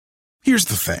Here's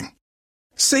the thing.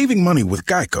 Saving money with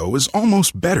Geico is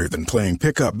almost better than playing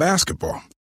pickup basketball.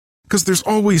 Because there's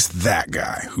always that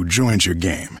guy who joins your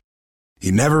game. He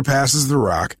never passes the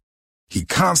rock, he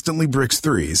constantly bricks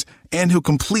threes, and he'll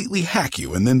completely hack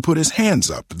you and then put his hands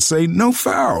up and say, "No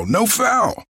foul, no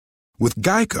foul." With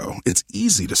Geico, it's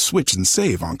easy to switch and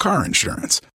save on car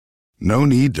insurance. No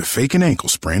need to fake an ankle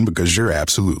sprain because you're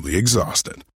absolutely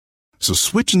exhausted. So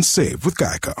switch and save with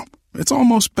Geico. It's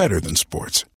almost better than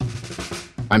sports.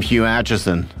 I'm Hugh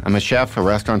Atchison. I'm a chef, a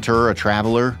restaurateur, a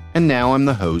traveler, and now I'm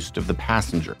the host of The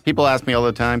Passenger. People ask me all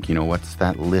the time, what's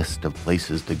that list of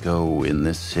places to go in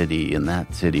this city, in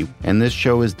that city? And this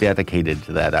show is dedicated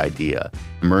to that idea.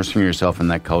 Immersing yourself in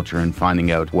that culture and finding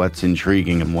out what's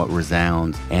intriguing and what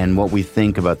resounds and what we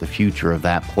think about the future of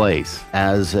that place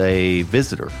as a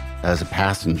visitor, as a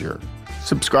passenger.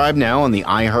 Subscribe now on the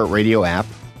iHeartRadio app,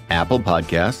 Apple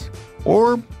Podcasts,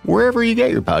 or wherever you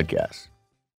get your podcasts.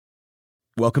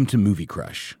 Welcome to Movie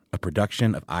Crush, a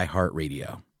production of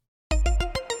iHeartRadio.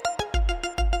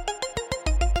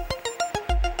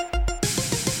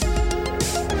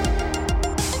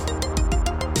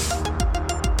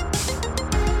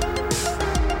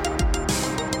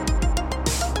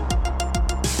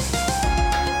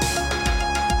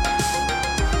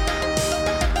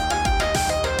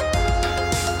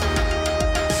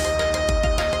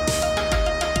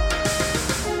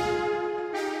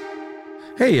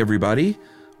 Hey, everybody.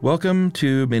 Welcome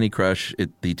to Mini Crush,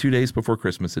 the 2 days before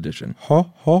Christmas edition.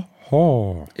 Ho, ho,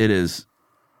 ho. It is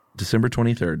December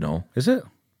 23rd, Noel. Is it?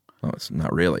 Oh, it's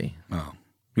not really. Oh.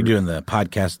 You're doing the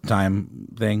podcast time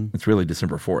thing? It's really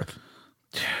December 4th.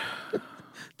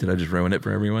 Did I just ruin it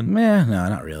for everyone? No,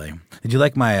 not really. Did you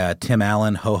like my Tim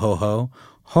Allen ho, ho, ho?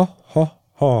 Ho, ho,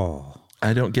 ho.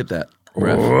 I don't get that.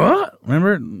 Ref. What?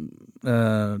 Remember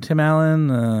Tim Allen,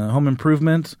 Home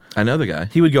Improvement? I know the guy.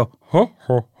 He would go, ho,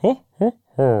 ho, ho, ho,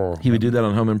 ho. He would do that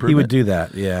on Home Improvement? He would do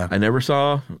that, yeah. I never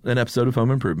saw an episode of Home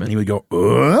Improvement. He would go,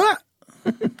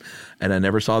 And I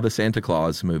never saw the Santa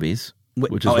Claus movies.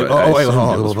 Which is You're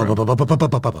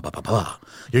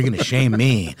going to shame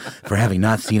me for having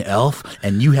not seen Elf,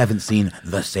 and you haven't seen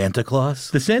The Santa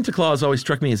Claus? The Santa Claus always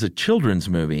struck me as a children's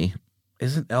movie.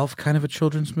 Isn't Elf kind of a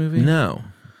children's movie? No.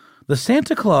 The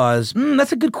Santa Claus,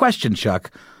 that's a good question,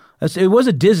 Chuck. It was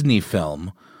a Disney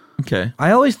film. Okay.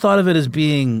 I always thought of it as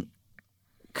being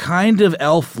kind of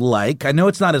elf-like. I know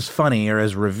it's not as funny or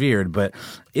as revered, but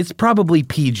it's probably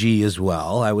PG as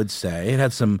well, I would say. It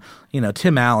had some,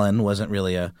 Tim Allen wasn't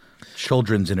really a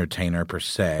children's entertainer per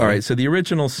se. All right, so the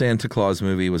original Santa Claus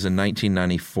movie was in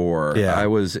 1994. Yeah. I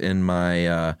was in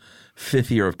my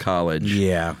fifth year of college.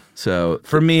 Yeah. So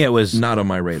for me, it was not on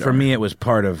my radar. For me, it was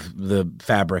part of the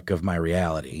fabric of my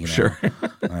reality. Sure.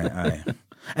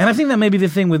 And I think that may be the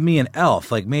thing with me and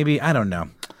Elf. Like maybe, I don't know.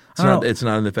 It's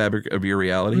not in the fabric of your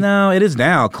reality? No, it is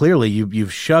now. Clearly,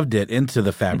 you've shoved it into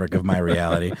the fabric of my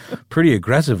reality pretty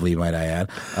aggressively, might I add.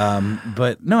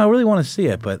 But no, I really want to see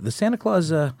it. But the Santa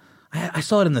Claus, I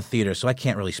saw it in the theater, so I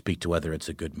can't really speak to whether it's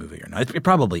a good movie or not. It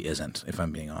probably isn't, if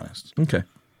I'm being honest. Okay.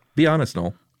 Be honest,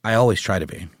 Noel. I always try to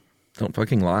be. Don't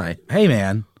fucking lie. Hey,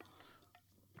 man.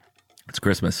 It's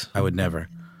Christmas. I would never.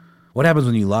 What happens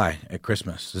when you lie at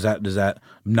Christmas? Does that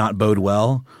not bode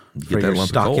well for your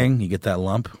stocking? You get that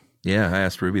lump? Yeah, I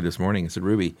asked Ruby this morning. I said,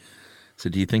 Ruby,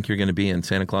 do you think you're going to be in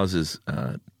Santa Claus's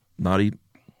naughty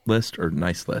list or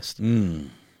nice list? I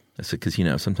said,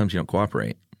 because, sometimes you don't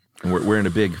cooperate. And we're in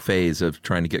a big phase of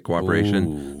trying to get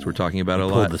cooperation, so we're talking about it a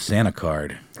lot. Pulled the Santa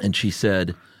card. And she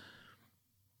said,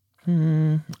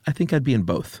 I think I'd be in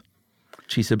both.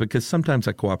 She said, because sometimes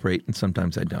I cooperate and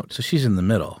sometimes I don't. So she's in the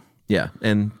middle. Yeah,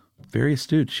 and very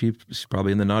astute. She's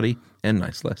probably in the naughty and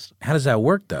nice list. How does that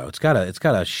work, though? It's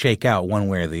gotta shake out one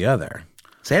way or the other.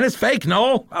 Santa's fake,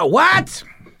 Noel. Oh, what?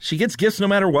 She gets gifts no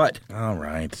matter what. All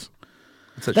right.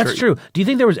 That's true. Do you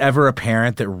think there was ever a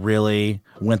parent that really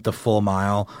went the full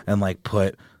mile and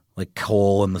put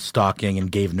coal in the stocking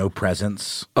and gave no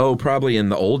presents? Oh, probably in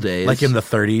the old days. Like in the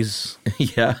 30s?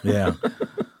 Yeah. Yeah.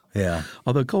 Yeah.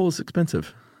 Although coal is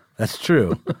expensive. That's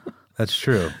true. That's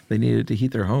true. They needed to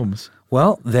heat their homes.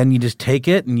 Well, then you just take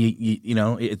it and you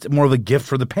it's more of a gift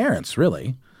for the parents,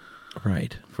 really.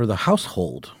 Right. For the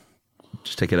household.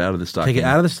 Just take it out of the stocking. Take it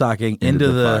out of the stocking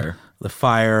into the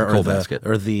fire coal basket.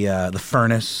 Or the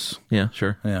furnace. Yeah,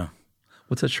 sure. Yeah.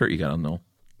 What's that shirt you got on, Noel?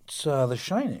 It's The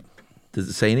Shining. Does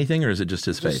it say anything or is it just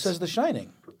his face? It says The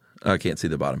Shining. Oh, I can't see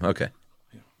the bottom. Okay.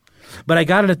 But I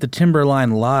got it at the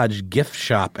Timberline Lodge gift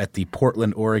shop at the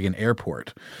Portland, Oregon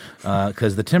airport,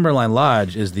 because the Timberline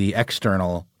Lodge is the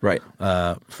external Right.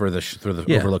 For the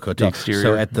Yeah, Overlook the Hotel. exterior.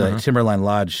 So at the Timberline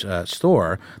Lodge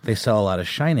store, they sell a lot of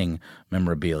Shining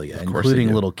memorabilia, including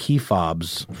do. little key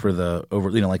fobs for the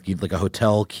like a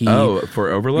hotel key. Oh, for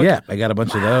Overlook? Yeah, I got a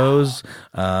bunch of those.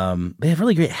 They have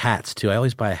really great hats too. I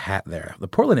always buy a hat there. The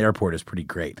Portland airport is pretty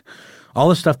great. All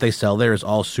the stuff they sell there is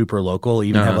all super local. They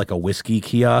even have like a whiskey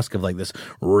kiosk of like this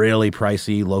really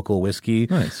pricey local whiskey.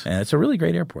 Nice. And it's a really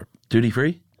great airport. Duty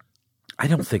free? I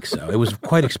don't think so. It was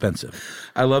quite expensive.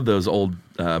 I love those old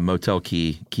motel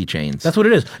keychains. That's what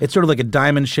it is. It's sort of like a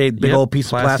diamond-shaped big Yep, old piece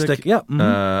of plastic. Yep.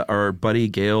 Mhm. Our buddy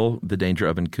Gail, the Danger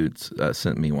Oven Coots,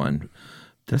 sent me one.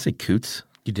 Did I say Coots?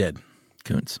 You did.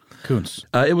 Coots. Coons.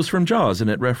 It was from Jaws, and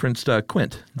it referenced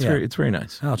Quint. It's very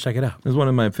nice. I'll check it out. It was one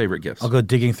of my favorite gifts. I'll go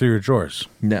digging through your drawers.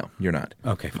 No, you're not.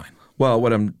 Okay, fine. Well,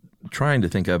 what I'm trying to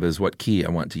think of is what key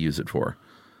I want to use it for,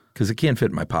 because it can't fit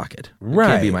in my pocket. Right. It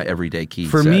can't be my everyday key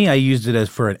For set. me, I used it as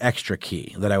for an extra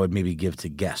key that I would maybe give to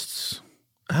guests.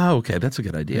 Oh, okay. That's a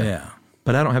good idea. Yeah.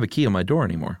 But I don't have a key on my door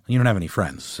anymore. You don't have any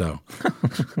friends, so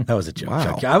that was a joke. Wow.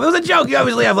 Chuck. It was a joke. You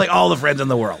obviously have like all the friends in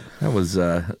the world. That was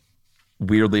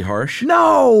weirdly harsh.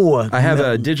 No, I have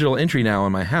a digital entry now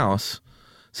in my house,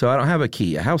 so I don't have a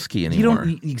house key you anymore.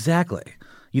 don't exactly.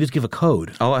 You just give a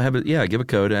code. All I have is, I give a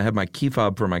code, and I have my key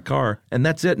fob for my car, and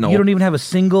that's it. No, You don't even have a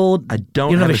single. I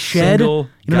don't You don't have a a shed. single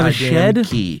You don't have a goddamn shed.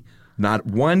 key. Not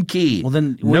one key. Well,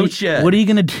 then no shed. What are you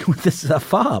going to do with this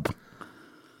fob?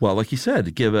 Well, like you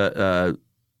said, give I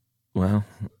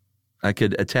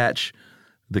could attach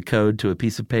the code to a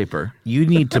piece of paper. You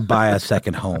need to buy a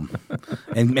second home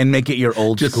and make it your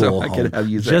old Just so school I home. could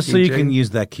use that just so you keychain? can use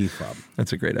that key fob.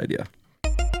 That's a great idea.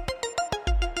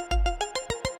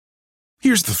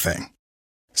 Here's the thing.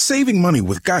 Saving money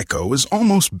with Geico is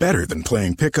almost better than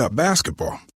playing pickup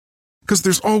basketball. Because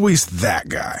there's always that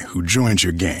guy who joins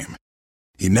your game.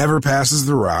 He never passes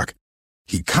the rock,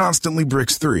 he constantly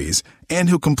bricks threes, and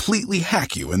he'll completely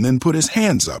hack you and then put his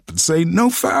hands up and say, "No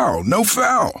foul, no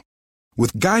foul."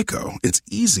 With Geico, it's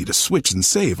easy to switch and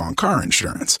save on car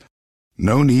insurance.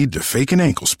 No need to fake an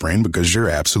ankle sprain because you're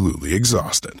absolutely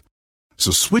exhausted. So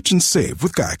switch and save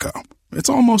with Geico. It's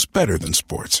almost better than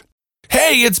sports.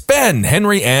 Hey, it's Ben,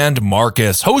 Henry, and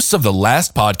Marcus, hosts of the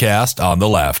Last Podcast on the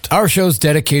Left. Our show's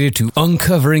dedicated to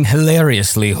uncovering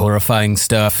hilariously horrifying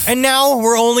stuff. And now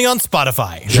we're only on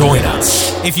Spotify. Join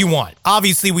us. If you want.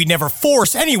 Obviously, we'd never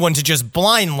force anyone to just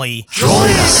blindly Join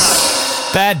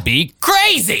us. That'd be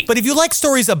crazy. But if you like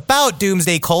stories about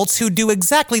doomsday cults who do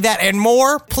exactly that and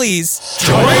more, please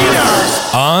Join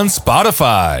us on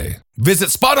Spotify. Visit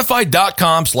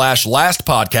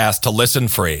Spotify.com/lastpodcast to listen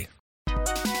free.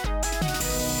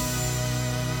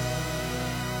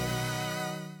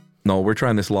 No, we're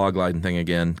trying this log line thing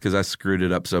again because I screwed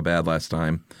it up so bad last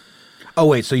time. Oh,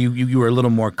 wait, so you were a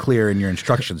little more clear in your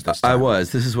instructions this time. I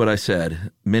was. This is what I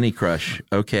said. Mini Crush.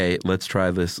 Okay, let's try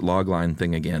this log line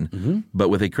thing again, but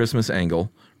with a Christmas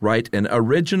angle. Write an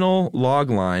original log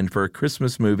line for a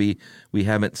Christmas movie we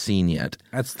haven't seen yet.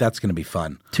 That's going to be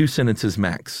fun. 2 sentences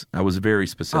max. I was very Oh,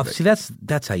 specific. see,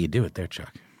 that's how you do it there,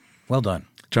 Chuck. Well done.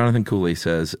 Jonathan Cooley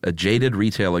says, a jaded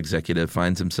retail executive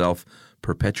finds himself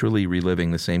perpetually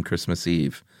reliving the same Christmas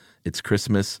Eve. It's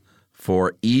Christmas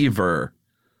forever.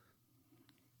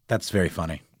 That's very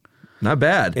funny. Not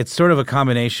bad. It's sort of a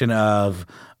combination of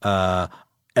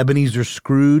Ebenezer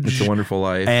Scrooge, It's a Wonderful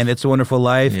Life. and It's a Wonderful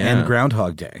Life, Yeah. and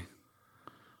Groundhog Day.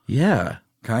 Yeah.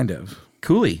 Kind of.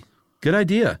 Cooley. Good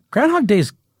idea. Groundhog Day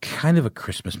is kind of a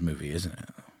Christmas movie, isn't it?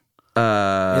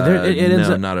 No, ends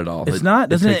up- not at all. it's not?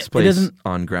 Doesn't it it- takes it place doesn't-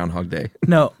 on Groundhog Day.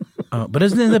 No, but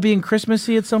doesn't it end up being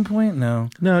Christmassy at some point? No.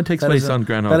 No, it takes That place doesn't- on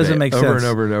Groundhog Day. That doesn't make sense. Over and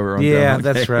over and over on Yeah, Groundhog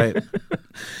that's Day. right.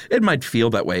 It might feel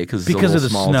that way because it's Because a of little the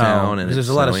small snow. town and There's it's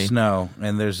a lot snowy. of snow,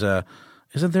 and there's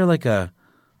isn't there like a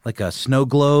snow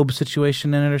globe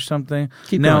situation in it or something?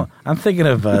 Keep no, going. I'm thinking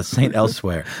of Saint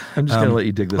Elsewhere. I'm just going to let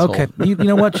you dig this Okay, hole. you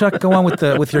know what, Chuck? Go on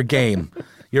with your game,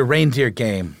 your reindeer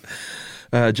game.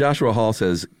 Joshua Hall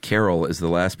says, Carol is the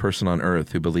last person on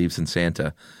earth who believes in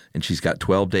Santa, and she's got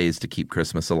 12 days to keep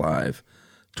Christmas alive.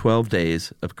 12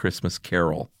 days of Christmas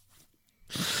Carol.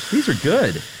 These are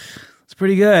good. It's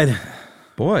pretty good.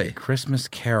 Boy. Christmas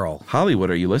Carol. Hollywood,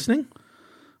 are you listening?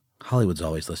 Hollywood's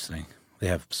always listening. They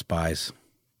have spies.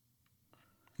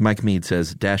 Mike Mead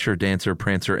says, Dasher, Dancer,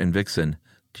 Prancer, and Vixen.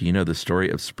 Do you know the story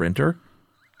of Sprinter?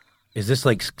 Is this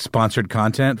like sponsored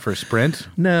content for Sprint?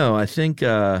 No, I think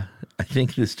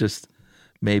this just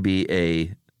may be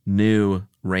a new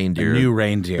reindeer. A new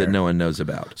reindeer. That no one knows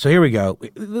about. So here we go.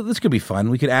 This could be fun.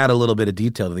 We could add a little bit of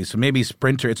detail to these. So maybe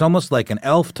Sprinter, it's almost like an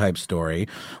elf type story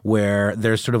where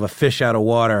there's sort of a fish out of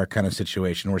water kind of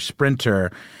situation where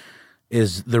Sprinter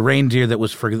is the reindeer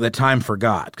that time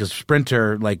forgot because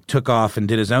Sprinter like took off and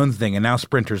did his own thing, and now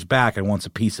Sprinter's back and wants a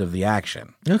piece of the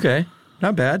action. Okay.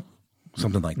 Not bad.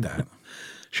 Something like that.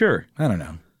 Sure. I don't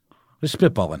know. Just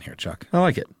spitballing here, Chuck. I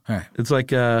like it. All right. It's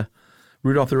like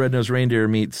Rudolph the Red-Nosed Reindeer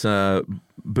meets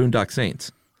Boondock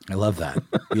Saints. I love that.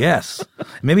 Yes.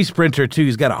 Maybe Sprinter, too.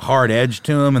 He's got a hard edge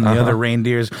to him, and the other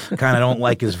reindeers kind of don't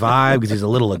like his vibe because he's a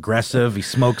little aggressive. He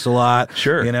smokes a lot.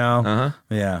 Sure. You know? Uh-huh.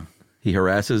 Yeah. He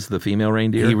harasses the female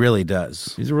reindeer. He really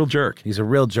does. He's a real jerk. He's a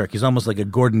real jerk. He's almost like a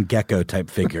Gordon Gekko type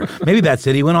figure. Maybe that's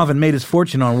it. He went off and made his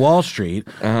fortune on Wall Street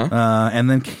and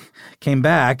then came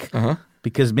back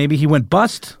because maybe he went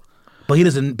bust. But he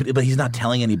doesn't. But he's not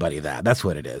telling anybody that. That's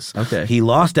what it is. Okay. He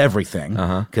lost everything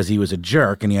because he was a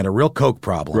jerk and he had a real coke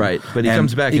problem. Right. But he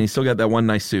comes back and he's still got that one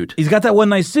nice suit. He's got that one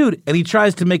nice suit, and he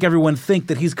tries to make everyone think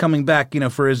that he's coming back,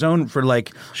 for his own,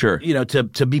 Sure.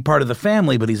 To be part of the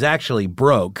family. But he's actually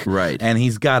broke. Right. And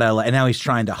and now he's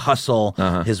trying to hustle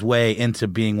his way into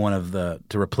being to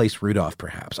replace Rudolph,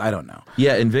 perhaps. I don't know.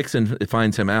 Yeah. And Vixen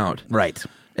finds him out. Right.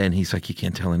 And he's like, you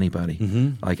can't tell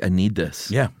anybody. Like, I need this.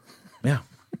 Yeah. Yeah.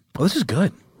 Well, this is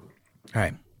good. All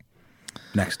right.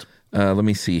 Next. Let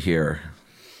me see here.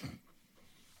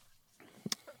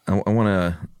 I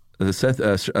want to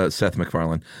Seth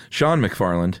MacFarlane. Sean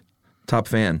McFarland, top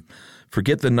fan.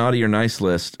 Forget the naughty or nice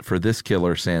list for this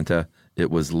killer Santa.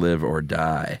 It was live or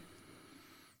die.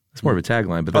 It's more of a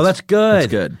tagline, but that's good.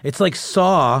 That's good. It's like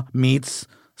Saw meets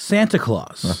Santa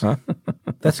Claus.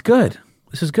 That's good.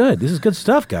 This is good. This is good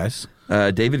stuff, guys.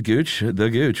 David Gooch, the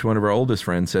Gooch, one of our oldest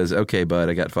friends, says, okay, bud,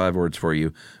 I got 5 words for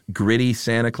you. Gritty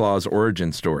Santa Claus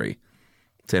origin story.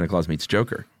 Santa Claus meets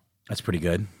Joker. That's pretty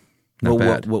good. Not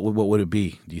bad. What would it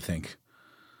be, do you think?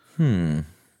 Would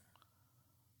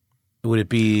it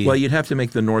be... Well, you'd have to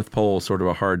make the North Pole sort of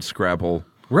a hard scrabble.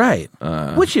 Right.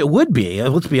 Which it would be.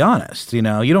 Let's be honest. You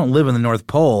don't live in the North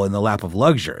Pole in the lap of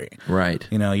luxury. Right.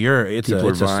 It's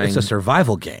a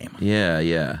survival game.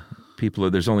 Yeah.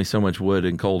 There's only so much wood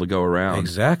and coal to go around.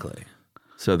 Exactly.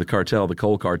 So the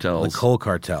coal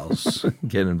cartels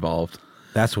get involved.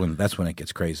 That's when it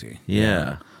gets crazy.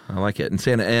 Yeah. I like it.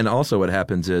 And also what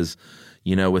happens is,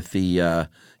 with the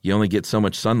you only get so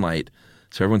much sunlight,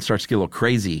 so everyone starts to get a little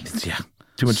crazy. Yeah.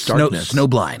 Too much darkness.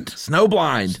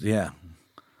 Snowblind. Yeah.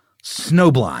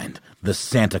 Snowblind, the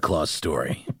Santa Claus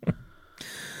story.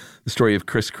 The story of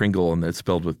Kris Kringle, and it's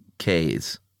spelled with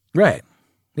K's. Right.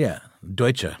 Yeah.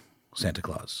 Deutsche Santa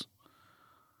Claus.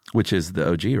 Which is the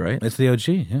OG, right? It's the OG,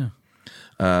 yeah.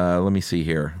 Let me see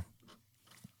here.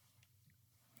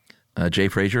 Jay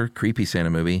Frazier, creepy Santa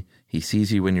movie. He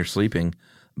sees you when you're sleeping,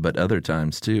 but other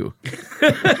times too.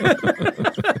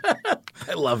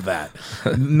 I love that.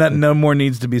 No more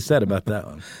needs to be said about that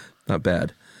one. Not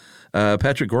bad.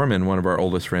 Patrick Gorman, one of our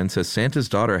oldest friends, says Santa's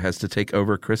daughter has to take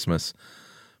over Christmas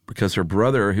because her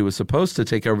brother, who was supposed to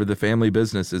take over the family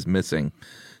business, is missing.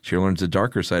 She learns the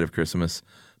darker side of Christmas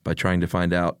by trying to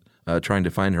find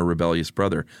her rebellious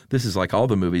brother. This is like all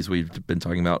the movies we've been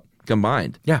talking about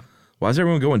combined. Yeah. Why is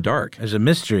everyone going dark? There's a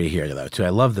mystery here, though, too. I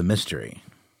love the mystery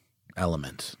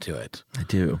element to it. I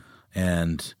do.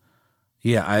 And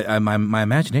yeah, my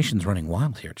imagination's running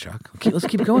wild here, Chuck. Okay, let's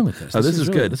keep going with this. This is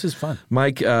good. This is fun.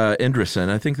 Mike Enderson,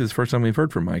 I think this is the first time we've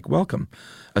heard from Mike. Welcome.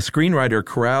 A screenwriter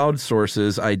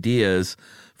crowdsources ideas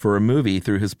for a movie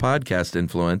through his podcast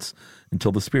influence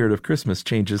until the spirit of Christmas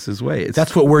changes his ways.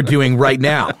 That's what we're doing right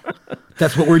now.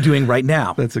 That's what we're doing right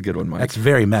now. That's a good one, Mike. That's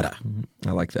very meta.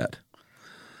 I like that.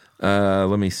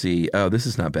 Let me see. Oh, this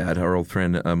is not bad. Our old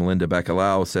friend Melinda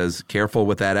Bacalao says, careful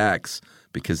with that axe,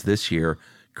 because this year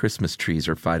Christmas trees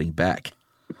are fighting back.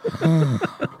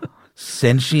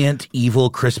 Sentient, evil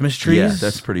Christmas trees? Yeah,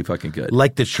 that's pretty fucking good.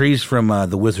 Like the trees from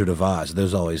The Wizard of Oz.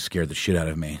 Those always scared the shit out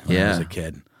of me when I was a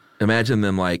kid. Imagine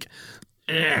them like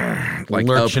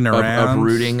lurching around.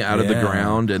 Uprooting out of the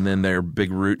ground, and then their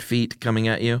big root feet coming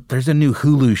at you. There's a new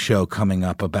Hulu show coming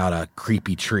up about a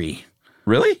creepy tree.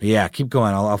 Really? Yeah, keep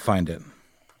going. I'll find it.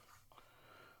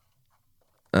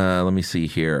 Let me see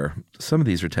here. Some of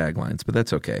these are taglines, but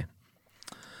that's okay.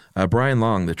 Brian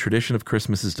Long, the tradition of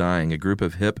Christmas is dying. A group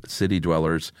of hip city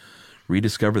dwellers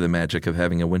rediscover the magic of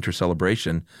having a winter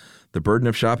celebration. The burden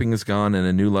of shopping is gone, and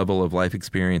a new level of life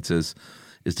experiences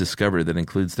is discovered that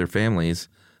includes their families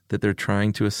that they're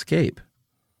trying to escape.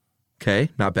 Okay,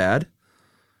 not bad.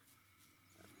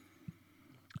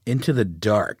 Into the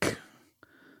Dark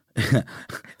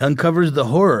uncovers the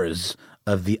horrors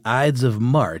of the Ides of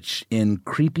March in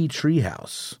creepy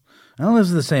treehouse. I don't know if this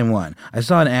is the same one. I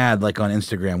saw an ad like on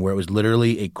Instagram where it was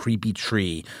literally a creepy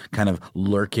tree kind of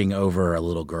lurking over a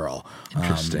little girl.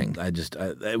 Interesting. It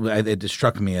just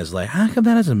struck me as like, how come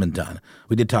that hasn't been done?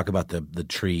 We did talk about the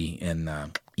tree in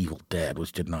Evil Dead,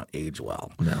 which did not age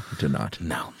well. No, it did not.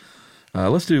 No.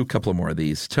 Let's do a couple more of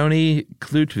these. Tony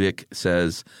Klutvik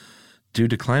says, due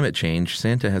to climate change,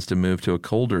 Santa has to move to a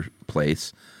colder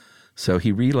place, so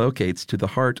he relocates to the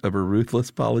heart of a ruthless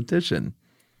politician.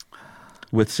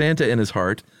 With Santa in his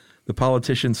heart, the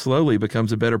politician slowly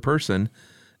becomes a better person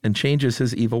and changes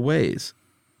his evil ways.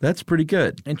 That's pretty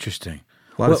good. Interesting.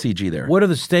 A lot of CG there. What are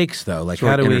the stakes, though? Like, Sort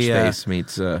how of do Inner we? Space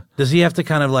meets. Does he have to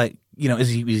kind of like, is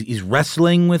he's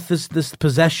wrestling with this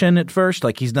possession at first?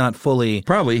 Like he's not fully.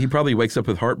 He probably wakes up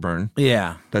with heartburn.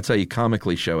 Yeah. That's how you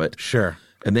comically show it. Sure.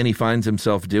 And then he finds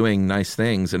himself doing nice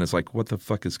things, and it's like, what the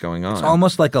fuck is going on? It's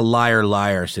almost like a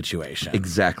liar situation.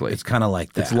 Exactly. It's kind of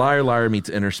like that. It's Liar Liar meets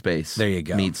Inner Space. There you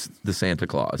go. Meets the Santa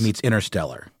Claus. Meets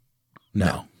Interstellar.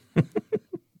 No.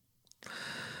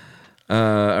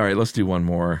 All right, let's do one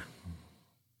more.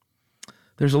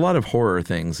 There's a lot of horror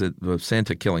things of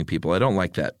Santa killing people. I don't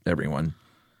like that, everyone.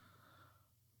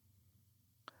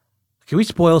 Can we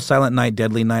spoil Silent Night,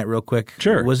 Deadly Night real quick?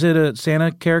 Sure. Was it a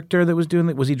Santa character that was doing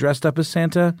that? Was he dressed up as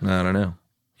Santa? I don't know.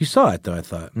 You saw it, though, I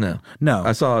thought. No. No.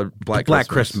 I saw Black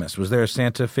Christmas. Was there a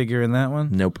Santa figure in that one?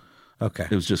 Nope. Okay.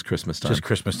 It was just Christmas time. Just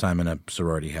Christmas time in a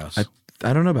sorority house.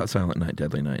 I don't know about Silent Night,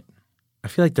 Deadly Night. I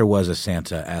feel like there was a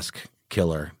Santa-esque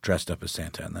killer dressed up as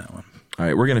Santa in that one. All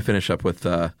right, we're going to finish up with,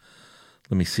 let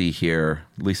me see here,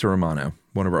 Lisa Romano,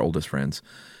 one of our oldest friends.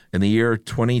 In the year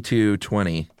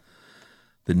 2220,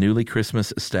 the newly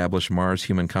Christmas-established Mars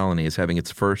human colony is having its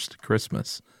first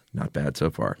Christmas. Not bad so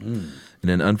far. In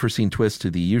an unforeseen twist to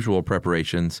the usual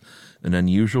preparations, an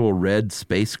unusual red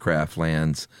spacecraft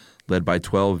lands, led by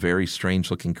 12 very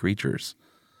strange-looking creatures.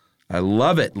 I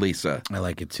love it, Lisa. I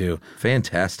like it, too.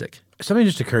 Fantastic. Something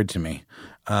just occurred to me.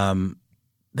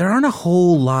 There aren't a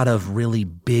whole lot of really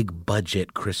big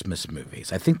budget Christmas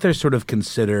movies. I think they're sort of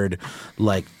considered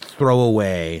like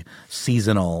throwaway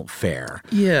seasonal fare.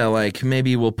 Yeah, like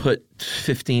maybe we'll put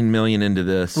 $15 million into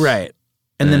this. Right.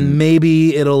 And then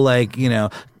maybe it'll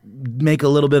make a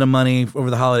little bit of money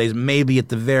over the holidays. Maybe at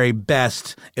the very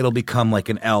best, it'll become like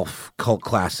an Elf cult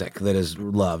classic that is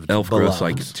loved. Elf beloved. grossed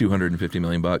like $250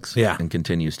 million. Yeah. And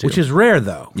continues to. Which is rare,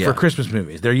 though, Yeah. for Christmas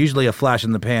movies. They're usually a flash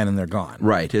in the pan and they're gone.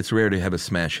 Right. It's rare to have a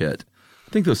smash hit.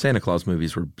 I think those Santa Claus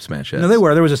movies were smash hits. No, they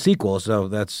were. There was a sequel, so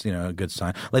that's a good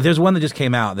sign. Like there's one that just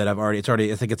came out that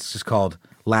I think it's just called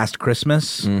Last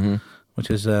Christmas, which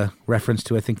is a reference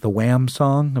to, I think, the Wham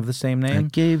song of the same name. I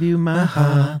gave you my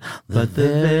heart, but the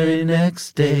very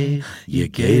next day you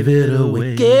gave it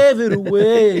away. Gave it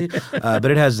away. But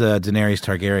it has Daenerys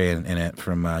Targaryen in it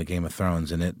from Game of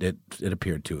Thrones, and it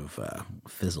appeared to have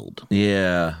fizzled.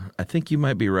 Yeah, I think you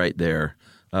might be right there.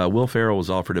 Will Ferrell was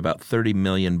offered about $30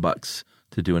 million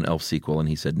to do an Elf sequel, and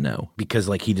he said no. Because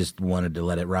he just wanted to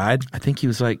let it ride? I think he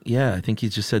was like, I think he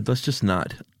just said, let's just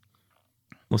not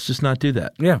do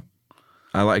that. Yeah.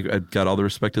 I got all the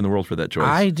respect in the world for that choice.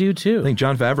 I do too. I think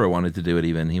Jon Favreau wanted to do it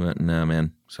even. He went, no,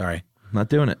 man. Sorry. Not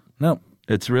doing it. No.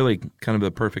 It's really kind of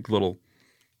the perfect little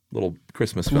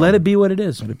Christmas film. Let it be what it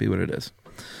is. Let it be what it is.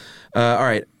 All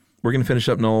right. We're going to finish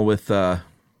up, Noel, with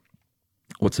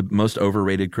what's the most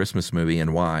overrated Christmas movie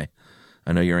and why?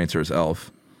 I know your answer is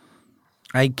Elf.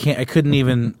 I couldn't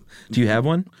even. Do you have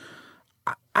one?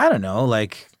 I don't know.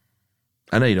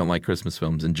 I know you don't like Christmas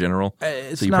films in general,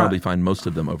 so you probably find most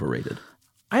of them overrated.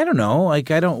 I don't know.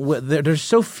 There's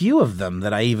so few of them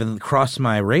that I even cross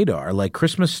my radar. Like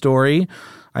Christmas Story,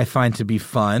 I find to be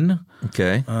fun.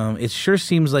 Okay. It sure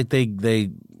seems like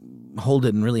they hold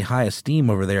it in really high esteem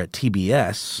over there at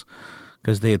TBS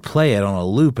because they play it on a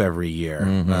loop every year.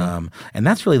 And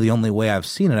that's really the only way I've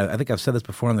seen it. I think I've said this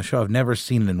before on the show. I've never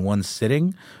seen it in one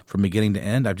sitting from beginning to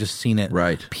end. I've just seen it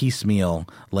piecemeal,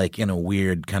 like in a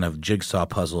weird kind of jigsaw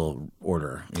puzzle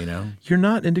order, You're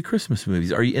not into Christmas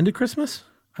movies. Are you into Christmas?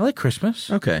 I like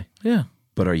Christmas. Okay. Yeah.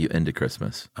 But are you into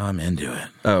Christmas? I'm into it.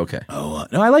 Oh, okay. Oh,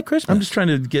 no, I like Christmas. I'm just trying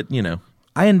to get,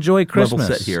 I enjoy Christmas.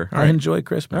 level set here. I enjoy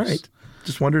Christmas. All right.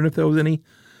 Just wondering if there was any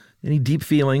deep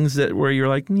feelings where you're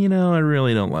like, I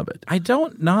really don't love it. I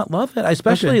don't not love it. I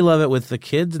especially love it with the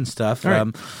kids and stuff. All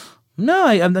right.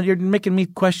 No, you're making me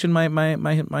question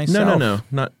myself. No.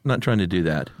 Not trying to do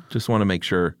that. Just want to make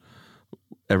sure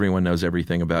everyone knows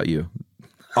everything about you.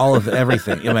 All of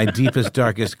everything. My deepest,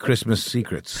 darkest Christmas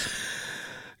secrets.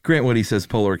 Grant Woody says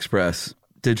Polar Express,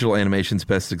 digital animation's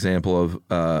best example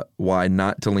of why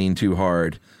not to lean too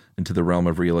hard into the realm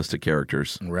of realistic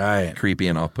characters. Right. Creepy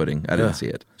and off-putting. I didn't see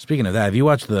it. Speaking of that, have you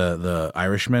watched the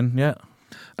Irishman yet?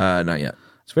 Not yet.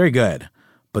 It's very good.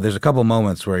 But there's a couple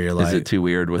moments where you're like, Is it too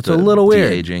weird with it's the a little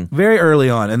weird, de-aging? very early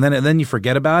on, and then you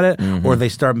forget about it, or they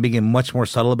start being much more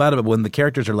subtle about it. But when the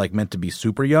characters are like meant to be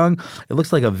super young, it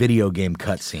looks like a video game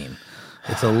cutscene.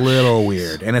 It's a little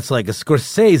weird, and it's like a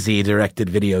Scorsese directed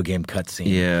video game cutscene.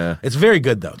 Yeah, it's very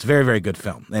good though. It's a very, very good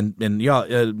film, and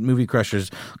y'all movie crushers,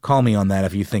 call me on that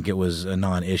if you think it was a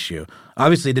non-issue.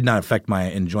 Obviously, it did not affect my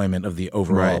enjoyment of the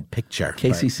overall picture.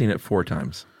 Casey's seen it 4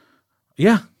 times.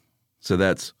 Yeah, so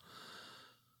that's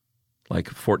like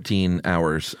 14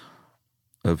 hours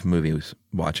of movies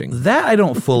watching. That I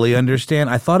don't fully understand.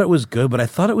 I thought it was good, but I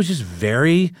thought it was just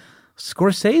very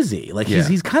Scorsese. Like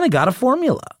he's kind of got a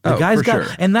formula. The guy's got,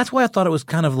 sure. And that's why I thought it was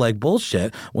kind of like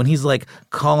bullshit when he's like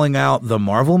calling out the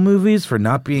Marvel movies for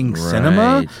not being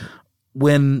cinema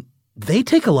when they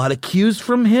take a lot of cues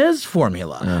from his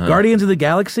formula. Guardians of the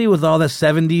Galaxy with all the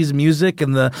 70s music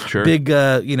and the big,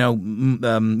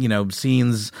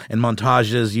 scenes and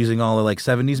montages using all the like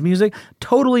 70s music.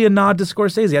 Totally a nod to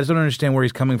Scorsese. I just don't understand where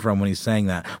he's coming from when he's saying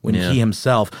that, when he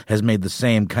himself has made the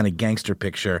same kind of gangster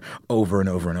picture over and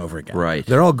over and over again. Right.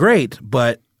 They're all great,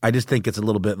 but I just think it's a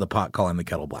little bit the pot calling the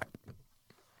kettle black.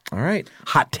 All right.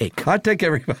 Hot take. Hot take,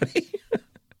 everybody.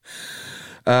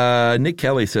 Nick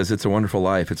Kelly says It's a Wonderful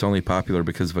Life. It's only popular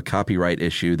because of a copyright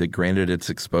issue that granted its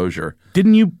exposure.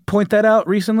 Didn't you point that out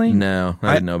recently? No,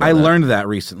 I didn't know about that. I learned that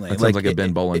recently. That sounds like a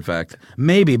Ben Bolin fact.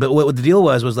 Maybe, but what the deal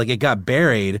was like it got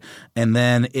buried, and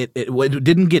then it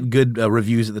didn't get good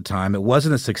reviews at the time. It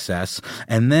wasn't a success,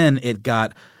 and then it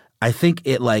got, I think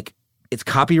it like, its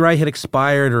copyright had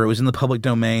expired or it was in the public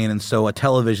domain, and so a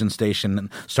television station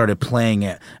started playing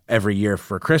it every year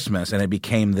for Christmas, and it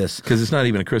became this... Because it's not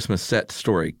even a Christmas set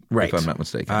story, if I'm not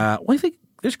mistaken. Well, I think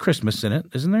there's Christmas in it,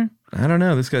 isn't there? I don't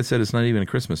know. This guy said it's not even a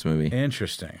Christmas movie.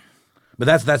 Interesting. But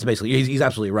that's basically, he's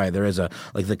absolutely right. There is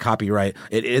the copyright,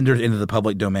 it entered into the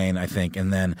public domain, I think,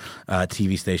 and then a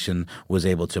TV station was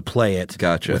able to play it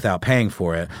without paying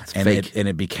for it, and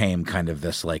it became kind of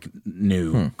this like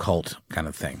new cult kind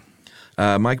of thing.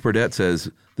 Mike Burdett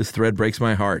says, this thread breaks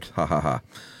my heart. Ha ha ha.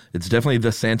 It's definitely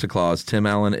the Santa Claus. Tim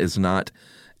Allen is not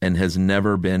and has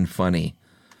never been funny.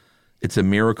 It's a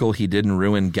miracle he didn't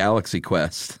ruin Galaxy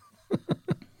Quest.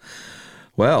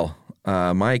 Well,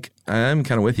 Mike, I'm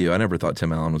kind of with you. I never thought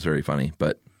Tim Allen was very funny,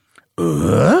 but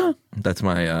that's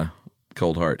my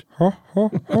cold heart.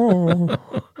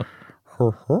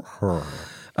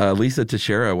 Lisa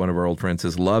Teixeira, one of our old friends,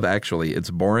 says, Love Actually.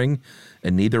 It's boring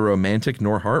and neither romantic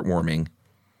nor heartwarming.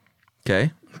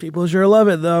 Okay. People sure love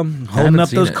it, though. Holding up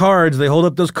those cards. They hold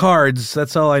up those cards.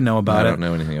 That's all I know about it. I don't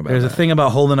know anything about There's that. a thing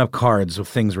about holding up cards with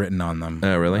things written on them.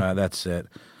 Oh, really? That's it.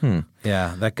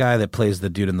 Yeah, that guy that plays the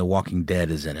dude in The Walking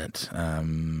Dead is in it,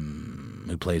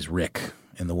 who plays Rick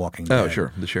in The Walking Dead. Oh,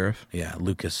 sure. The sheriff? Yeah,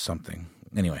 Lucas something.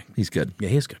 Anyway. He's good. Yeah,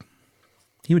 he is good.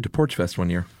 He went to Porch Fest one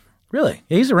year. Really?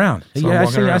 Yeah, he's around. Yeah,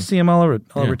 I see him all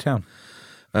over town.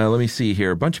 Let me see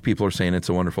here. A bunch of people are saying It's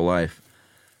a Wonderful Life.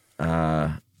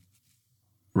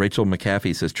 Rachel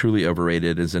McAfee says truly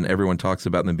overrated, as in everyone talks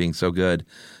about them being so good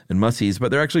and must-sees,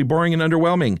 but they're actually boring and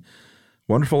underwhelming.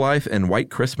 Wonderful Life and White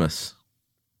Christmas.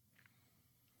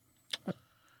 I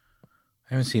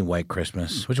haven't seen White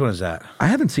Christmas. Which one is that? I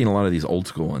haven't seen a lot of these old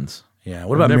school ones. Yeah.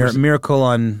 What about Miracle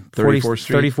on 34th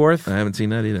Street? 34th? I haven't seen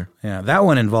that either. Yeah, that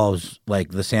one involves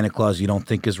like the Santa Claus you don't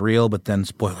think is real, but then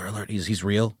spoiler alert, he's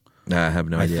real. I have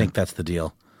no idea. I think that's the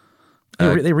deal.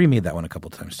 They remade that one a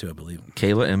couple times too, I believe.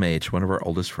 Kayla M.H., one of our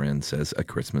oldest friends, says A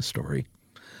Christmas Story.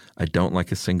 I don't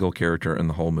like a single character in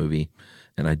the whole movie,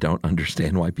 and I don't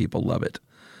understand why people love it.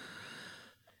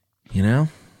 You know,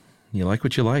 you like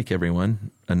what you like, everyone.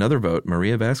 Another vote,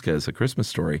 Maria Vasquez, A Christmas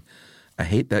Story. I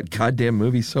hate that goddamn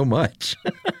movie so much.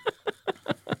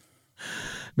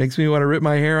 Makes me want to rip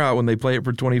my hair out when they play it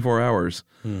for 24 hours.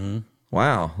 Mm-hmm.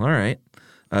 Wow. All right.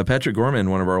 Patrick Gorman,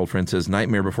 one of our old friends, says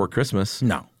Nightmare Before Christmas.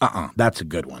 No. That's a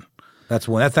good one. That's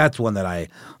one that I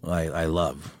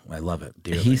love. I love it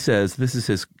dearly. He says, this is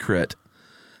his crit.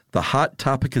 The hot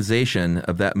topicization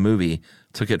of that movie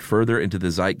took it further into the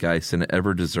zeitgeist than it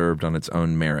ever deserved on its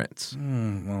own merits. Well,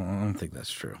 I don't think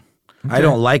that's true. Okay. I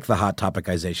don't like the hot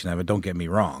topicization of it, don't get me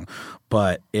wrong,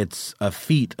 but it's a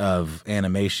feat of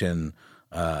animation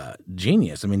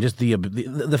genius. I mean, just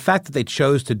the fact that they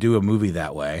chose to do a movie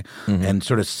that way and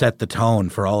sort of set the tone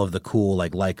for all of the cool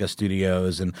like Leica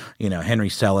Studios, and Henry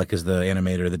Selick is the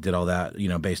animator that did all that,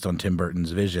 based on Tim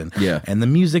Burton's vision. Yeah, and the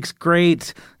music's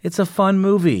great. It's a fun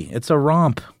movie. It's a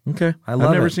romp. Okay, I love it.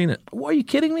 I've never seen it. Well, are you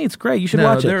kidding me? It's great. You should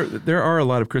watch it. There are a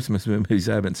lot of Christmas movies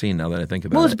I haven't seen now that I think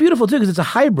about it. Well, it's beautiful too because it's a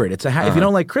hybrid. It's if you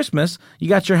don't like Christmas, you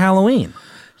got your Halloween.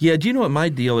 Yeah, do you know what my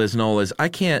deal is, Noel?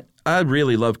 I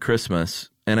really love Christmas,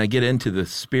 and I get into the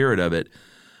spirit of it,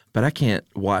 but I can't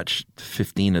watch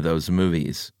 15 of those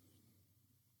movies.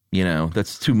 You know,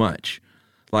 that's too much.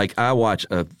 Like, I watch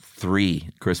 3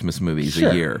 Christmas movies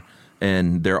a year,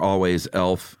 and they're always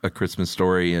Elf, A Christmas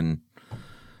Story, and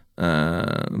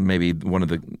maybe one of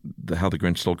the How the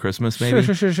Grinch Stole Christmas, maybe?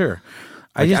 Sure.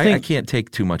 Like, I just think I can't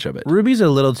take too much of it. Ruby's a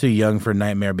little too young for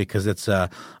Nightmare because it's a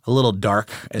little dark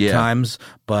at Yeah. times,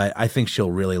 but I think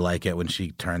she'll really like it when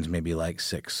she turns maybe like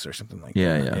 6 or something like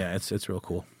that. Yeah, it's real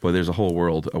cool. Boy, there's a whole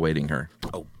world awaiting her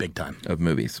Oh, big time. of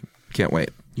movies. Can't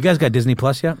wait. You guys got Disney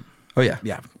Plus yet? Oh, yeah.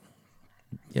 Yeah.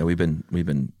 Yeah, we've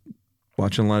been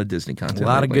watching a lot of Disney content. A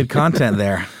lot of lately. good content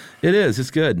there. It is.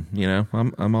 It's good. You know,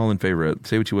 I'm all in favor of it.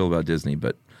 Say what you will about Disney,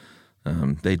 but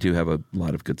they do have a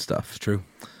lot of good stuff. It's true.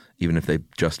 Even if they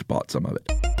just bought some of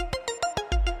it.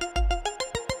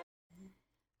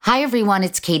 Hi, everyone.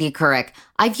 It's Katie Couric.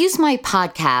 I've used my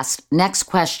podcast, Next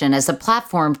Question, as a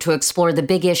platform to explore the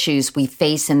big issues we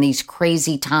face in these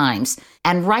crazy times.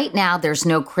 And right now, there's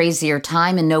no crazier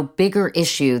time and no bigger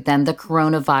issue than the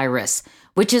coronavirus,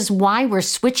 which is why we're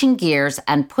switching gears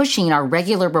and pushing our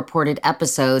regular reported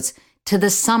episodes to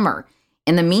the summer.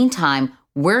 In the meantime,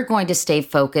 we're going to stay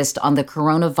focused on the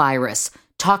coronavirus,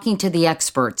 talking to the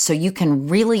experts so you can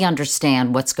really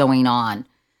understand what's going on.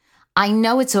 I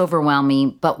know it's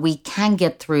overwhelming, but we can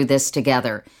get through this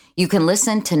together. You can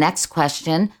listen to Next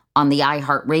Question on the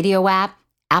iHeartRadio app,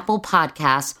 Apple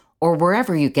Podcasts, or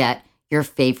wherever you get your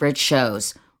favorite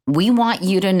shows. We want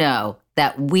you to know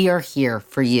that we are here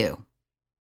for you.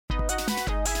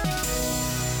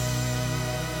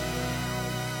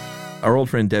 Our old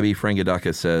friend Debbie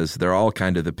Frangadaka says they're all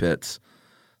kind of the pits.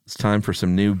 It's time for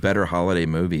some new, better holiday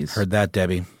movies. Heard that,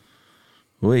 Debbie.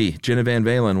 Jenna Van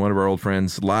Valen, one of our old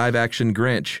friends, live-action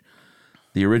Grinch.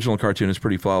 The original cartoon is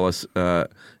pretty flawless, and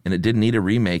it didn't need a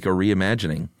remake or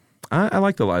reimagining. I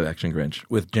like the live-action Grinch.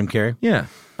 With Jim Carrey? Yeah,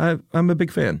 I'm a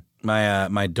big fan.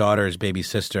 My daughter's baby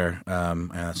sister,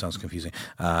 that sounds confusing.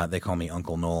 They call me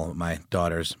Uncle Noel, my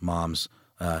daughter's mom's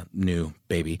new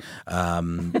baby.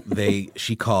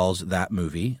 She calls that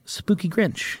movie Spooky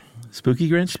Grinch. Spooky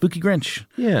Grinch? Spooky Grinch.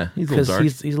 Yeah, he's a little dark.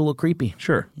 He's a little creepy.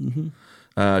 Sure. Mm-hmm.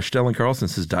 Stellan Carlson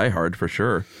says Die Hard for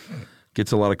sure.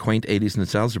 Gets a lot of quaint 80s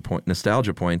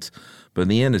nostalgia points, but in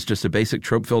the end, it's just a basic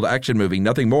trope-filled action movie,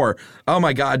 nothing more. Oh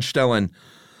my God, Stellan.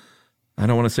 I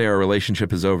don't want to say our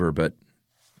relationship is over, but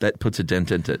that puts a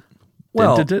dent in it.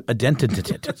 Well, a dent in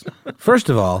it. First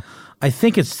of all, I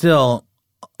think it's still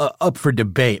up for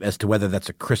debate as to whether that's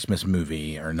a Christmas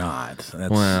movie or not.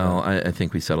 I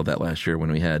think we settled that last year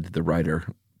when we had the writer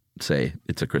say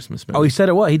it's a Christmas movie. Oh, he said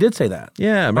it was. He did say that.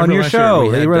 Yeah, on your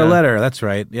show. He wrote a letter. That's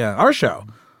right. Yeah, our show.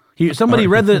 Somebody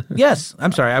read the. Yes,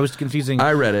 I'm sorry. I was confusing.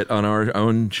 I read it on our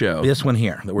own show. This one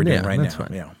here that we're doing right that's now.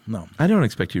 Fine. Yeah, no. I don't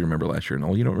expect you to remember last year,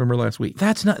 Noel. You don't remember last week.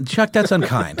 That's not Chuck. That's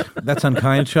unkind. That's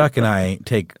unkind, Chuck, and I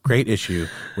take great issue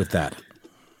with that.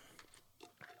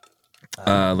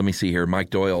 Let me see here. Mike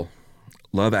Doyle.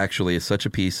 Love Actually is such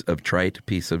a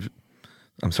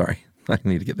I'm sorry. I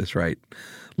need to get this right.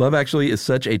 Love Actually is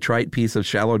such a trite piece of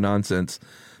shallow nonsense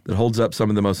that holds up some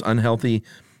of the most unhealthy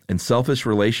and selfish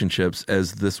relationships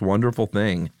as this wonderful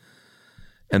thing.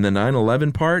 And the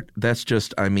 9/11 part, that's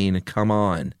just, come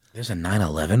on. There's a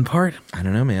 9/11 part? I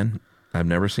don't know, man. I've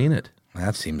never seen it.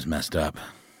 That seems messed up.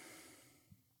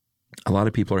 A lot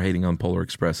of people are hating on Polar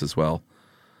Express as well.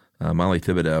 Molly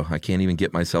Thibodeau, I can't even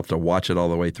get myself to watch it all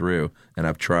the way through, and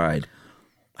I've tried.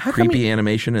 Creepy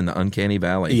animation in the uncanny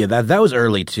valley. Yeah, that was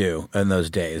early too in those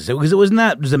days. It wasn't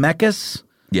that Zemeckis?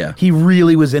 Yeah. He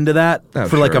really was into that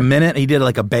for like sure. a minute. He did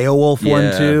like a Beowulf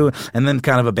one too, and then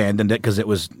kind of abandoned it because it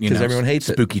was everyone hates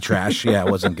spooky trash. Yeah, it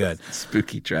wasn't good.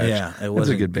 Spooky trash. Yeah, it was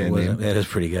a good band name. It is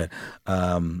pretty good.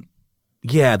 That's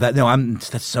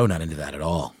so not into that at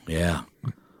all. Yeah,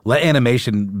 let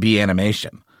animation be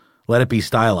animation. Let it be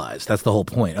stylized. That's the whole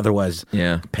point. Otherwise,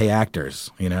 pay actors.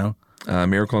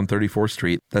 Miracle on 34th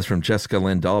Street. That's from Jessica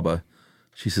Lynn Dalba.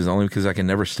 She says, only because I can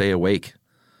never stay awake.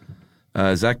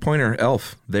 Zach Pointer,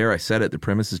 Elf. There, I said it. The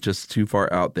premise is just too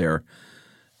far out there,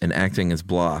 and acting is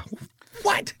blah.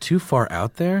 What? Too far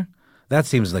out there? That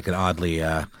seems like an oddly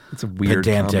it's a weird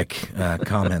pedantic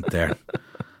comment there.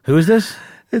 Who is this?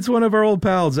 It's one of our old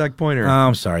pals, Zach Pointer. Oh,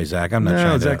 I'm sorry, Zach. I'm not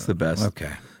trying to... Zach's the best.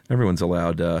 Okay. Everyone's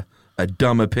allowed a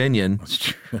dumb opinion. That's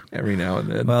true. Every now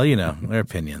and then. Well, their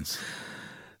opinions.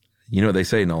 You know what they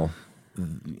say, Noel?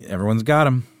 Everyone's got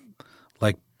them.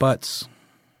 Like butts.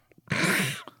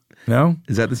 No?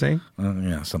 Is that the saying?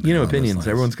 Yeah, something. You know, opinions.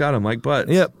 Everyone's got them like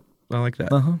butts. Yep. I like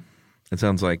that. Uh-huh. It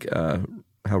sounds like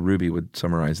how Ruby would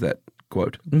summarize that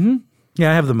quote. Mm-hmm.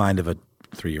 Yeah, I have the mind of a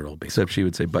 3-year-old baby. Except she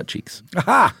would say butt cheeks.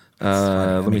 Aha!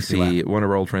 Let me see. One of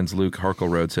our old friends, Luke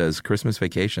Harkleroad, says, Christmas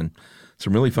Vacation.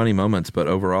 some really funny moments, but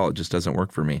overall it just doesn't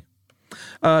work for me.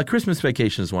 Christmas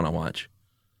Vacation is one I watch.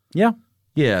 Yeah.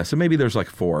 Yeah, so maybe there's like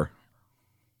 4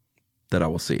 that I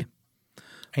will see.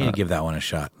 I need to give that one a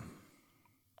shot.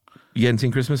 You hadn't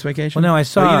seen Christmas Vacation? Well, no, I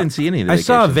saw. Oh, you didn't see any of the I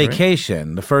saw Vacations, right?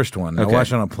 Vacation, the first one. Okay. I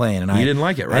watched it on a plane, and You didn't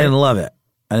like it, right? I didn't love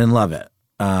it.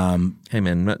 Hey,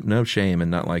 man, no shame in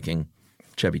not liking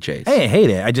Chevy Chase. Hey, I hate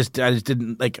it. I just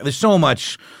didn't like. There's so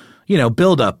much,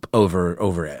 build up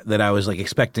over it that I was like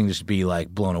expecting just to be like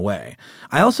blown away.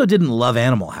 I also didn't love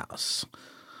Animal House.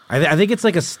 I think it's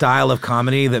like a style of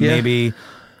comedy that maybe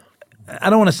I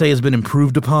don't want to say has been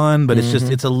improved upon, but it's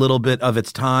just it's a little bit of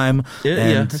its time.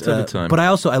 It's of its time. But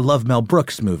I love Mel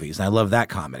Brooks movies, and I love that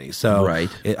comedy. So Right.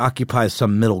 it occupies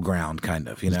some middle ground, kind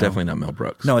of. It's definitely not Mel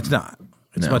Brooks. No, it's not.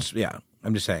 It's No. much. Yeah,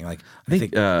 I'm just saying. Like I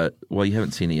think well, you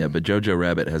haven't seen it yet, but Jojo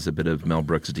Rabbit has a bit of Mel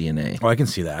Brooks DNA I can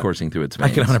see that coursing through its I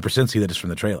veins. can 100% see that just from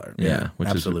the trailer. Yeah, which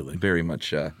absolutely. is very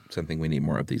much something we need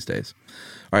more of these days.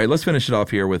 All right, let's finish it off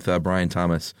here with Brian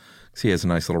Thomas. He has a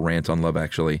nice little rant on Love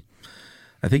Actually.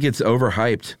 I think it's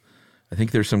overhyped. I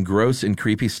think there's some gross and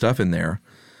creepy stuff in there.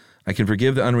 I can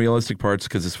forgive the unrealistic parts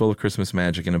because it's full of Christmas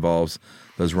magic and involves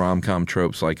those rom-com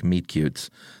tropes like meet cutes.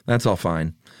 That's all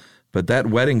fine. But that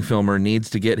wedding filmer needs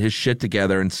to get his shit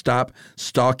together and stop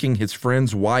stalking his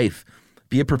friend's wife.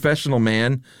 Be a professional,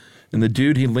 man. And the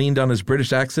dude, he leaned on his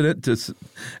British accent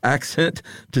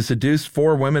to seduce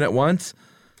 4 women at once.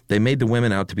 They made the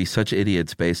women out to be such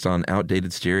idiots based on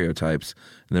outdated stereotypes.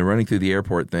 And the running through the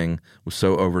airport thing was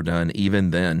so overdone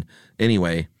even then.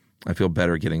 Anyway, I feel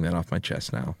better getting that off my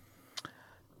chest now.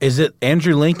 Is it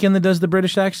Andrew Lincoln that does the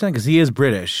British accent? Because he is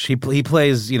British. He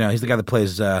plays, he's the guy that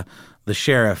plays the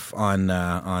sheriff on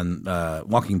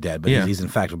Walking Dead, but he's in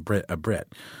fact a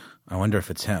Brit. I wonder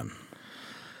if it's him.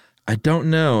 I don't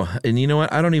know. And you know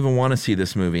what? I don't even want to see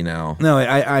this movie now. No,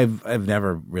 I've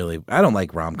never really. I don't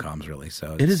like rom-coms really.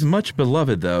 So It is much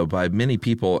beloved, though, by many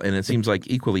people, and it seems like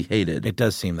equally hated. It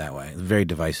does seem that way. It's a very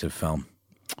divisive film.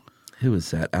 Who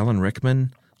is that? Alan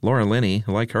Rickman? Laura Linney?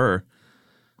 I like her.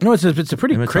 No, it's a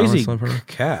pretty Emma crazy Thomas, love her.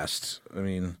 cast. I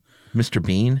mean, Mr.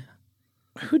 Bean?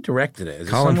 who directed it? Is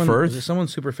Colin Firth? Is it someone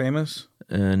super famous?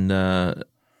 And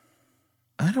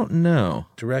I don't know.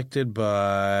 Directed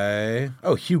by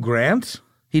Hugh Grant.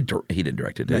 He didn't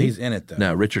direct it, did No, he? he's in it though.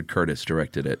 No, Richard Curtis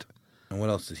directed it. And what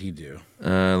else did he do?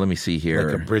 Let me see here.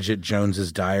 Like a Bridget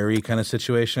Jones's Diary kind of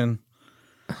situation.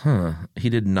 He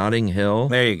did Notting Hill.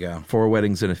 There you go. 4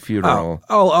 Weddings and a Funeral.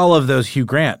 All of those Hugh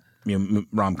Grant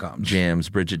rom-coms. Jams,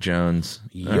 Bridget Jones.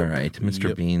 Yep. All right, Mr.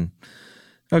 Yep. Bean.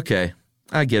 Okay,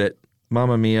 I get it.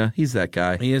 Mamma Mia, he's that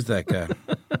guy. He is that guy.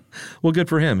 Well, good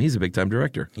for him. He's a big-time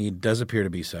director. He does appear to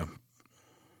be so.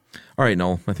 All right,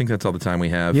 Noel, I think that's all the time we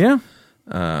have. Yeah.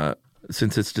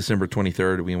 Since it's December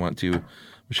 23rd, we want to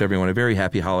wish everyone a very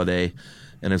happy holiday.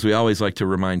 And as we always like to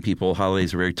remind people,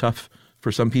 holidays are very tough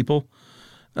for some people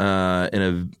in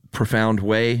a profound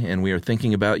way, and we are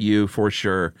thinking about you for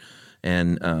sure.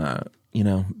 And,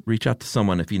 reach out to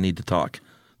someone if you need to talk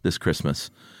this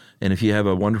Christmas. And if you have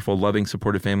a wonderful, loving,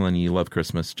 supportive family and you love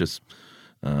Christmas, just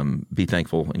be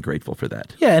thankful and grateful for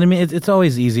that. Yeah, and I mean, it's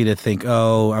always easy to think,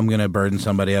 oh, I'm going to burden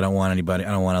somebody. I don't want anybody.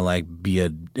 I don't want to be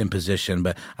an imposition.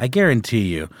 But I guarantee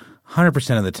you,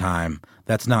 100% of the time,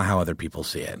 that's not how other people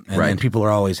see it. And, Right. and people are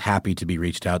always happy to be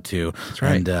reached out to. That's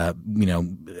right.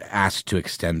 And, asked to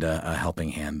extend a helping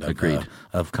hand Agreed.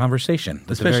 Of conversation. at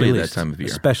the Especially very at that least. time of year.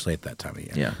 Especially at that time of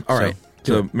year. Yeah. All right.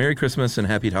 So Merry Christmas and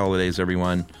Happy Holidays,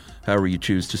 everyone, however you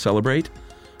choose to celebrate.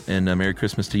 And Merry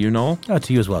Christmas to you, Noel. Oh,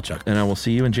 to you as well, Chuck. And I will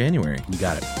see you in January. You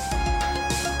got it.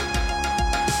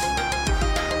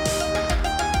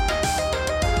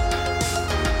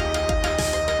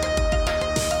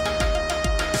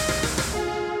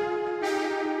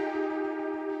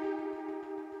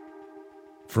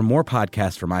 For more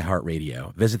podcasts from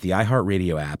iHeartRadio, visit the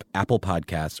iHeartRadio app, Apple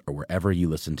Podcasts, or wherever you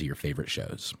listen to your favorite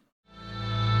shows.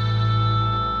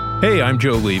 Hey, I'm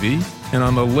Joe Levy, and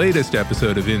on the latest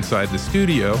episode of Inside the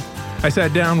Studio, I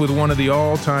sat down with one of the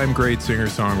all-time great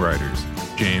singer-songwriters,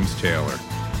 James Taylor.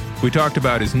 We talked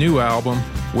about his new album,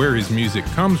 where his music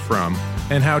comes from,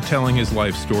 and how telling his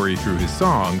life story through his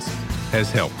songs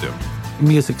has helped him.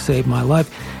 Music saved my life,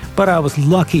 but I was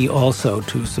lucky also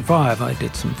to survive. I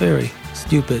did some very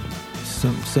stupid,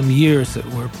 some years that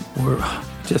were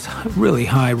just really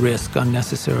high risk,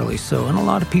 unnecessarily so, and a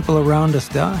lot of people around us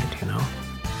died,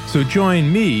 So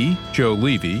join me, Joe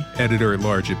Levy,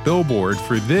 editor-at-large at Billboard,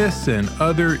 for this and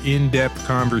other in-depth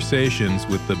conversations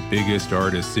with the biggest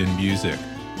artists in music.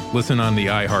 Listen on the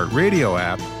iHeartRadio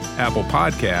app, Apple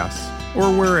Podcasts,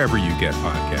 or wherever you get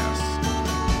podcasts.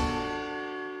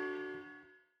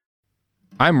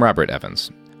 I'm Robert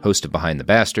Evans. host of Behind the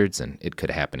Bastards and It Could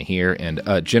Happen Here, and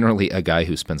generally a guy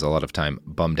who spends a lot of time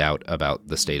bummed out about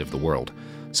the state of the world.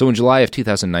 So in July of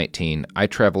 2019, I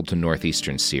traveled to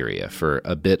northeastern Syria for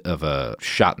a bit of a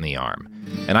shot in the arm.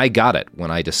 And I got it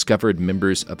when I discovered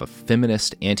members of a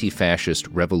feminist, anti-fascist,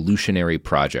 revolutionary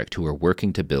project who are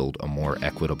working to build a more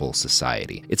equitable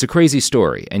society. It's a crazy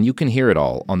story, and you can hear it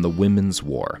all on The Women's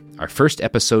War. Our first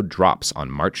episode drops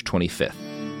on March 25th.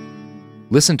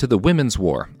 Listen to The Women's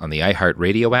War on the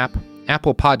iHeartRadio app,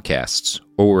 Apple Podcasts,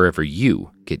 or wherever you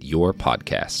get your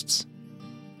podcasts.